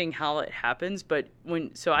interesting how it happens. But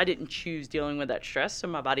so I didn't choose dealing with that stress, so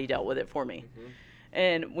my body dealt with it for me. Mm-hmm.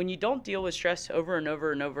 And when you don't deal with stress over and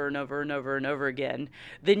over and over and over and over and over again,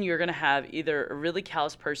 then you're going to have either a really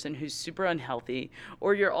callous person who's super unhealthy,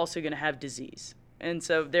 or you're also going to have disease. And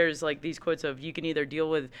so there's, like, these quotes of, you can either deal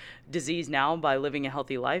with disease now by living a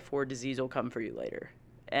healthy life, or disease will come for you later.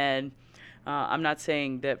 And I'm not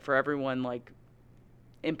saying that for everyone, like,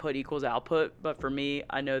 input equals output, but for me,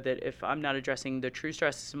 I know that if I'm not addressing the true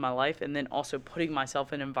stresses in my life, and then also putting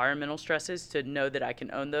myself in environmental stresses to know that I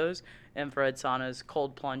can own those, infrared saunas,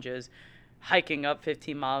 cold plunges, hiking up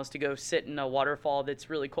 15 miles to go sit in a waterfall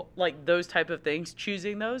that's really cool, like those type of things,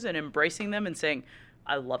 choosing those and embracing them and saying,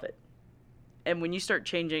 I love it. And when you start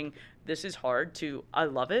changing, this is hard, to I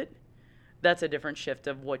love it, that's a different shift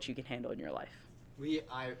of what you can handle in your life.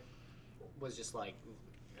 I was just like,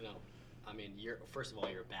 I mean, first of all,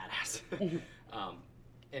 you're a badass.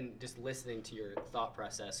 And just listening to your thought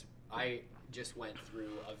process, I just went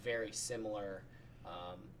through a very similar,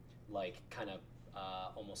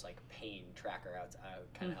 almost like pain tracker,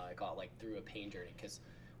 kind of how I call it, like through a pain journey. Because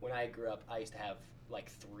when I grew up, I used to have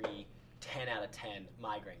like 10 out of 10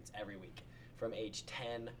 migraines every week from age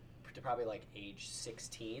 10 to probably like age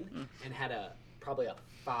 16, and had probably a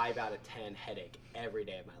 5 out of 10 headache every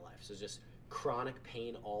day of my life. So just chronic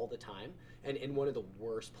pain all the time, and in one of the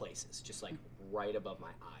worst places, just like right above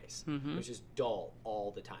my eyes. It was just dull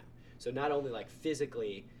all the time. So not only like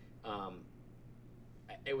physically,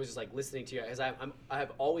 it was just like listening to you, as I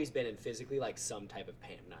have always been in physically like some type of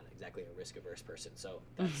pain. I'm not exactly a risk averse person, so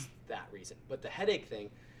that's that reason. But the headache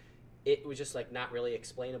thing, it was just like not really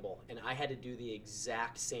explainable, and I had to do the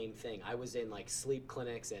exact same thing. I was in like sleep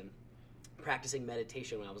clinics and practicing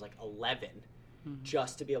meditation when I was like 11.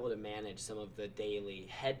 Just to be able to manage some of the daily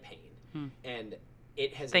head pain. And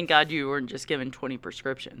it has... Thank God you weren't just given 20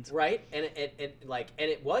 prescriptions. Right? And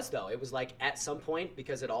it was, though. It was like at some point,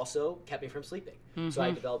 because it also kept me from sleeping. So I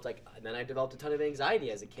developed a ton of anxiety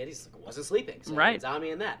as a kid. I wasn't sleeping. So right. Anxiety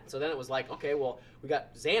and that. So then it was like, okay, well, we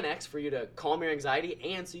got Xanax for you to calm your anxiety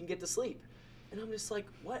and so you can get to sleep. And I'm just like,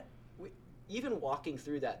 what? Even walking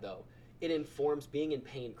through that, though, it informs, being in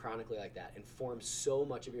pain chronically like that informs so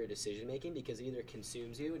much of your decision making, because it either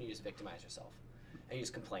consumes you and you just victimize yourself and you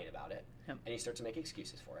just complain about it, and you start to make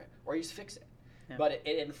excuses for it, or you just fix it. But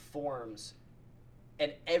it informs,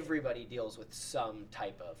 and everybody deals with some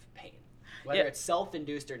type of pain, whether it's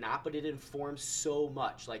self-induced or not, but it informs so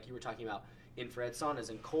much. Like you were talking about infrared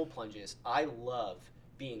saunas and cold plunges. I love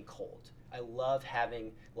being cold. I love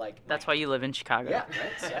having like... That's why you live in Chicago. Yeah,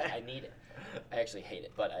 right? So I need it. I actually hate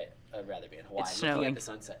it, but I'd rather be in Hawaii. It's looking snowing. at the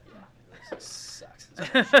sunset. Yeah, it sucks.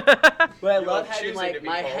 But I You love love having choosing to be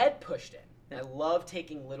my cold. head pushed in. I love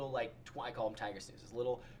taking little I call them tiger snoozes,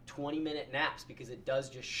 little 20-minute naps because it does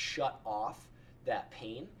just shut off that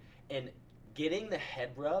pain. And getting the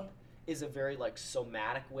head rub is a very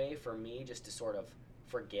somatic way for me just to sort of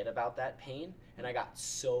forget about that pain. And I got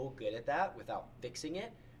so good at that without fixing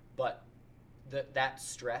it, but that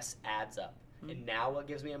stress adds up. And now what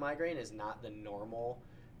gives me a migraine is not the normal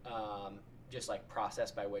just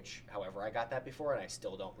process by which, however I got that before, and I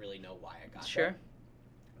still don't really know why I got Sure. that.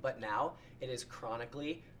 But now it is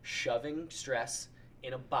chronically shoving stress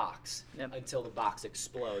in a box until the box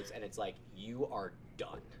explodes, and it's like, you are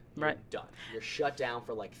done. You're Right. done. You're shut down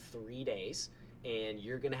for 3 days, and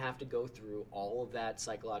you're going to have to go through all of that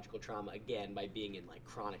psychological trauma again by being in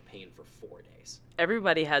chronic pain for 4 days.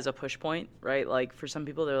 Everybody has a push point, right? Like for some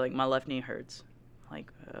people, they're like, my left knee hurts.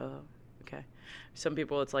 Like, okay. Some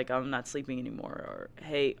people, it's like, I'm not sleeping anymore. Or,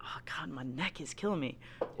 hey, oh God, my neck is killing me.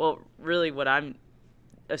 Well, really what I'm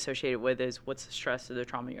associated with is what's the stress or the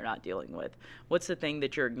trauma you're not dealing with? What's the thing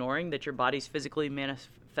that you're ignoring that your body's physically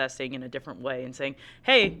manifesting in a different way and saying,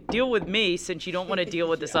 hey, deal with me since you don't want to deal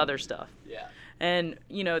with this other stuff. Yeah. And,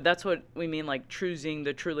 that's what we mean, choosing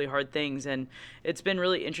the truly hard things. And it's been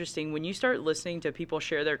really interesting when you start listening to people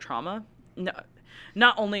share their trauma.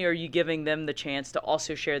 Not only are you giving them the chance to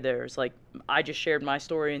also share theirs, like I just shared my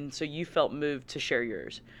story, and so you felt moved to share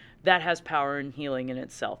yours. That has power and healing in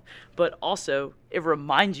itself. But also, it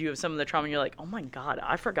reminds you of some of the trauma, and you're like, oh my God,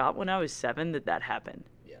 I forgot when I was 7 that happened.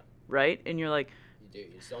 Yeah. Right? And you're like, You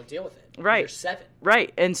just don't deal with it. Right. You're 7.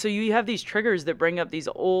 right. And so you have these triggers that bring up these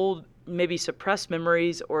old, maybe suppressed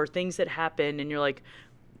memories or things that happen, and you're like,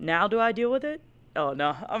 now do I deal with it? Oh,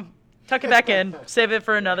 no. Tuck it back in, save it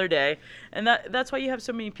for another day. And that's why you have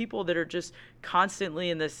so many people that are just constantly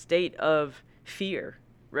in this state of fear,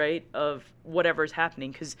 right, of whatever's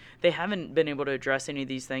happening, because they haven't been able to address any of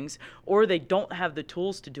these things, or they don't have the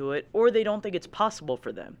tools to do it, or they don't think it's possible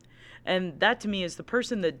for them. And that to me is the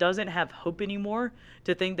person that doesn't have hope anymore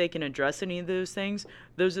to think they can address any of those things.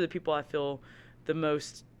 Those are the people I feel the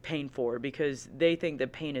most pain for, because they think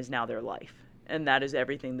that pain is now their life. And that is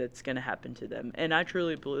everything that's going to happen to them. And I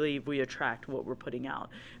truly believe we attract what we're putting out.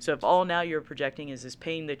 So if all now you're projecting is this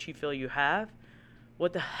pain that you feel you have,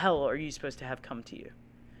 what the hell are you supposed to have come to you?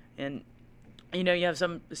 And, you have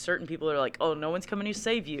some certain people that are like, oh, no one's coming to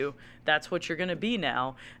save you. That's what you're going to be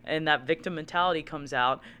now. And that victim mentality comes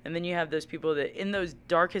out. And then you have those people that in those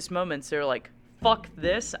darkest moments, they're like, fuck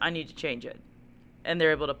this, I need to change it. And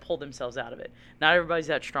they're able to pull themselves out of it. Not everybody's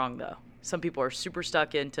that strong, though. Some people are super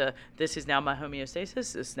stuck into, this is now my homeostasis,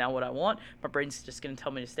 this is now what I want. My brain's just going to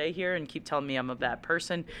tell me to stay here and keep telling me I'm a bad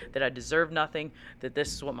person, that I deserve nothing, that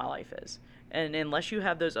this is what my life is. And unless you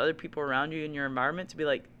have those other people around you in your environment to be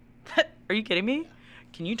like, are you kidding me?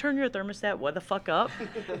 Can you turn your thermostat what the fuck up?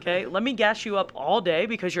 Okay, let me gas you up all day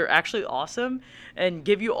because you're actually awesome, and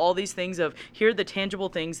give you all these things of, here are the tangible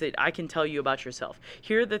things that I can tell you about yourself.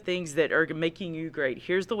 Here are the things that are making you great.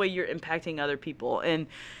 Here's the way you're impacting other people. And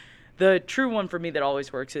the true one for me that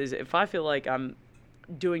always works is if I feel like I'm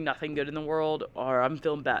doing nothing good in the world, or I'm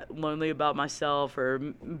feeling lonely about myself,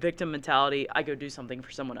 or victim mentality, I go do something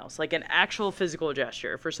for someone else, like an actual physical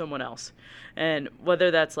gesture for someone else. And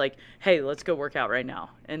whether that's like, hey, let's go work out right now,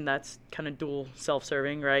 and that's kind of dual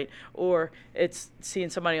self-serving, right? Or it's seeing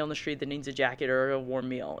somebody on the street that needs a jacket or a warm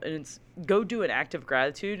meal, and it's go do an act of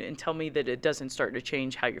gratitude and tell me that it doesn't start to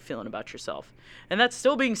change how you're feeling about yourself. And that's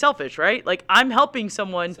still being selfish, right? Like, I'm helping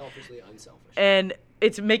someone, Selfishly unselfish. and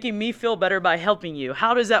it's making me feel better by helping you.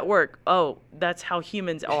 How does that work? Oh, that's how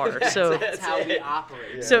humans are. So That's how we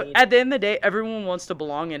operate. so at the end of the day, everyone wants to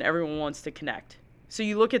belong and everyone wants to connect. So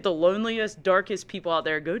you look at the loneliest, darkest people out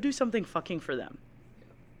there, go do something fucking for them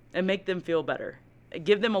and make them feel better.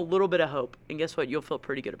 Give them a little bit of hope, and guess what? You'll feel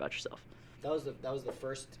pretty good about yourself. That was the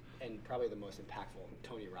first and probably the most impactful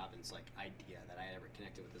Tony Robbins idea that I ever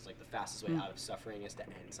connected with. Is the fastest way out of suffering is to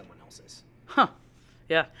end someone else's. Huh.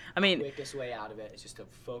 Yeah. I mean, Quickest way out of it is just to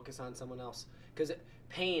focus on someone else, because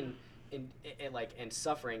pain and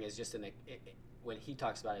suffering is just when he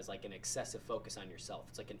talks about it, is like an excessive focus on yourself.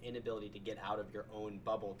 It's like an inability to get out of your own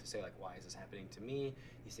bubble to say, why is this happening to me?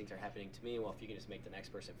 These things are happening to me. Well, if you can just make the next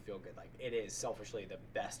person feel good, it is selfishly the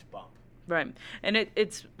best bump. right. And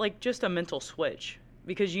it's like just a mental switch,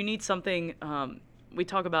 because you need something, we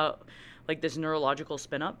talk about this neurological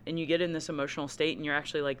spin up, and you get in this emotional state, and you're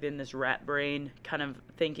actually in this rat brain kind of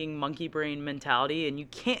thinking, monkey brain mentality, and you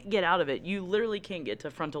can't get out of it. You literally can't get to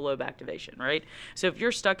frontal lobe activation, right? So if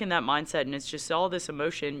you're stuck in that mindset and it's just all this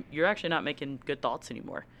emotion, you're actually not making good thoughts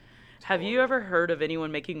anymore. Have you ever heard of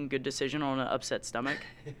anyone making a good decision on an upset stomach?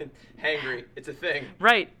 Hangry. It's a thing.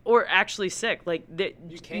 Right. Or actually sick. Like,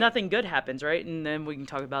 can't. nothing good happens, right? And then we can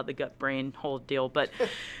talk about the gut-brain whole deal. But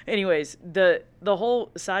anyways, the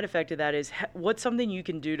whole side effect of that is what's something you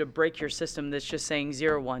can do to break your system that's just saying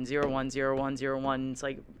 0, 1, 0, 1, 0, 1, 0, 1. It's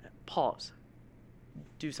like, pause.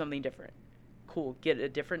 Do something different. Cool. Get a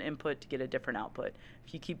different input to get a different output.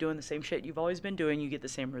 If you keep doing the same shit you've always been doing, you get the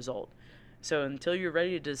same result. So until you're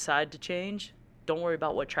ready to decide to change, don't worry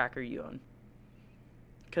about what tracker you own.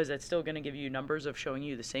 Because that's still going to give you numbers of showing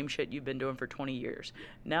you the same shit you've been doing for 20 years.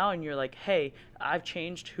 Now, and you're like, hey, I've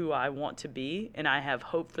changed who I want to be, and I have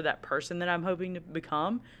hope for that person that I'm hoping to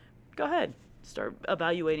become. Go ahead. Start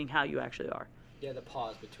evaluating how you actually are. Yeah, the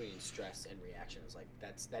pause between stress and reaction is like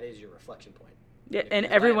that is your reflection point. Yeah, If and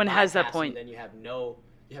you everyone has that bypass point. Then you have no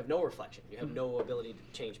reflection. You have no ability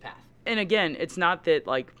to change path. And again, it's not that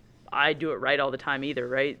like I do it right all the time either,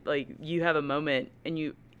 right? Like you have a moment, and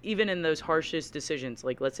you even in those harshest decisions,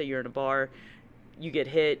 like let's say you're in a bar, you get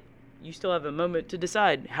hit, you still have a moment to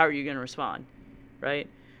decide how are you going to respond, right?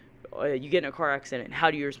 You get in a car accident, how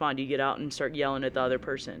do you respond? Do you get out and start yelling at the other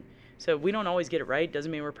person? So we don't always get it right.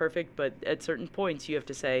 Doesn't mean we're perfect, but at certain points you have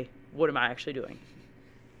to say, what am I actually doing?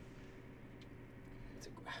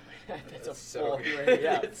 That's a so full good.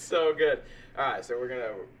 yeah. It's so good. All right, so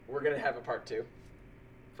we're gonna have a part 2.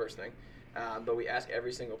 First thing, but we ask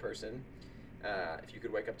every single person if you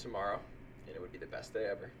could wake up tomorrow and it would be the best day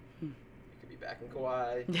ever. You could be back in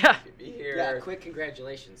Kauai. Yeah. You could be here. Yeah, quick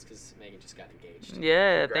congratulations because Megan just got engaged.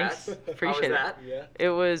 Yeah, Congrats. thanks. How Appreciate was it. that? Yeah. It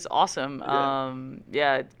was awesome.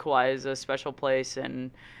 Yeah. Kauai is a special place, and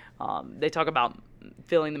they talk about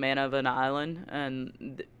feeling the mana of an island,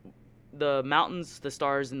 and the mountains, the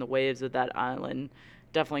stars, and the waves of that island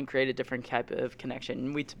definitely create a different type of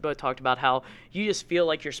connection. We both talked about how you just feel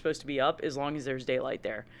like you're supposed to be up as long as there's daylight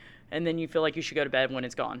there, and then you feel like you should go to bed when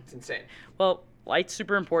it's gone. It's insane. Well, light's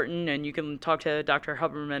super important, and you can talk to Dr.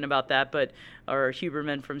 Huberman about that, or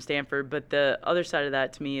Huberman from Stanford. But the other side of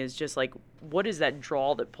that to me is just like, what is that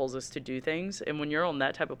draw that pulls us to do things? And when you're on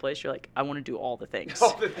that type of place, you're like, I want to do all the things.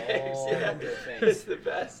 All the things. All Yeah. the things. It's the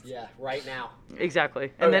best. Yeah, right now.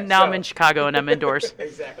 Exactly. And Okay, then now I'm so- in Chicago, and I'm indoors.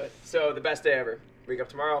 Exactly. So the best day ever. Wake up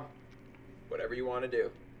tomorrow. Whatever you want to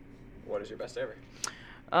do. What is your best day ever?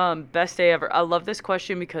 Best day ever. I love this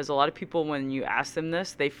question because a lot of people, when you ask them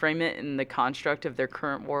this, they frame it in the construct of their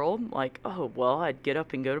current world. Like, oh, well, I'd get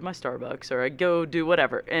up and go to my Starbucks, or I'd go do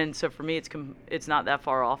whatever. And so for me, it's not that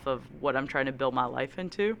far off of what I'm trying to build my life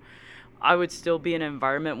into. I would still be in an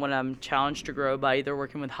environment when I'm challenged to grow by either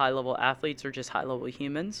working with high-level athletes or just high-level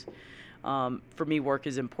humans. For me, work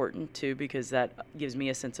is important too because that gives me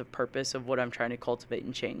a sense of purpose of what I'm trying to cultivate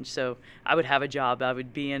and change. So I would have a job. I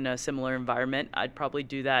would be in a similar environment. I'd probably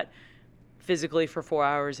do that physically for 4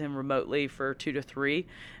 hours and remotely for 2 to 3.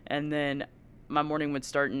 And then my morning would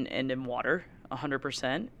start and end in water,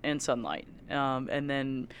 100%, and sunlight. And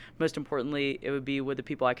then most importantly, it would be with the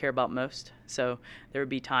people I care about most. So there would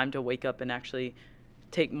be time to wake up and actually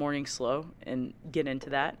take morning slow and get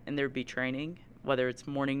into that. And there would be training. Whether it's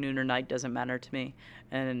morning, noon, or night doesn't matter to me.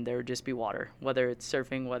 And there would just be water. Whether it's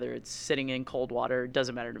surfing, whether it's sitting in cold water, it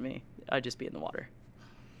doesn't matter to me. I'd just be in the water.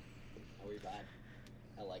 Are we bad?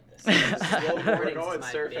 I like this. We're Slow mornings going is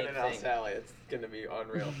my surfing big in El thing. Sally. It's gonna be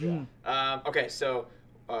unreal. Okay, so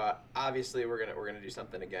obviously we're gonna do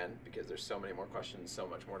something again because there's so many more questions, so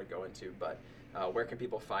much more to go into. But where can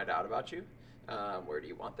people find out about you? Where do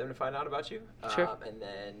you want them to find out about you? Sure. And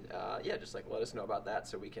then just like let us know about that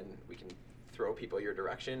so we can throw people your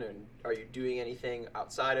direction. And are you doing anything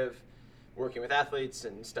outside of working with athletes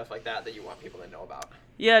and stuff like that you want people to know about?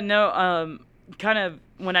 Yeah, no, kind of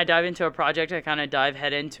when I dive into a project, I kind of dive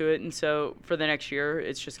head into it. And so for the next year,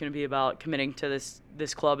 it's just going to be about committing to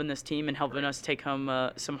this club and this team and helping us take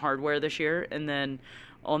home some hardware this year. And then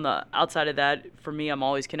on the outside of that, for me, I'm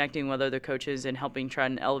always connecting with other coaches and helping try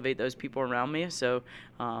and elevate those people around me. So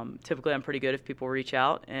typically I'm pretty good if people reach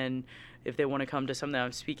out, and if they want to come to something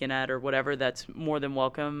I'm speaking at or whatever, that's more than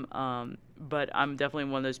welcome. But I'm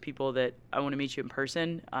definitely one of those people that I want to meet you in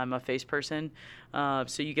person. I'm a face person. So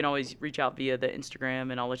you can always reach out via the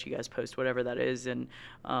Instagram, and I'll let you guys post whatever that is, and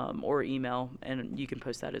or email, and you can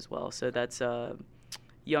post that as well. So that's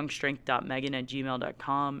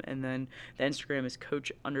youngstrength.megan@gmail.com, and then the Instagram is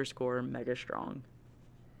coach_megastrong.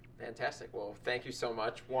 Fantastic. Well, thank you so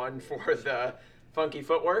much. 1, for the funky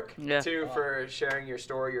footwork. Yeah. 2, for sharing your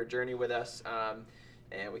story, your journey with us.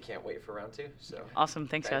 And we can't wait for round 2. So Awesome.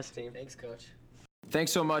 Thanks, guys. team. Thanks, Coach.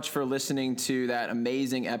 Thanks so much for listening to that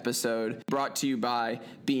amazing episode brought to you by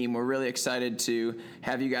Beam. We're really excited to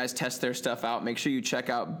have you guys test their stuff out. Make sure you check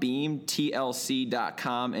out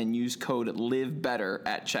beamtlc.com and use code LIVEBETTER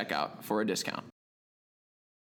at checkout for a discount.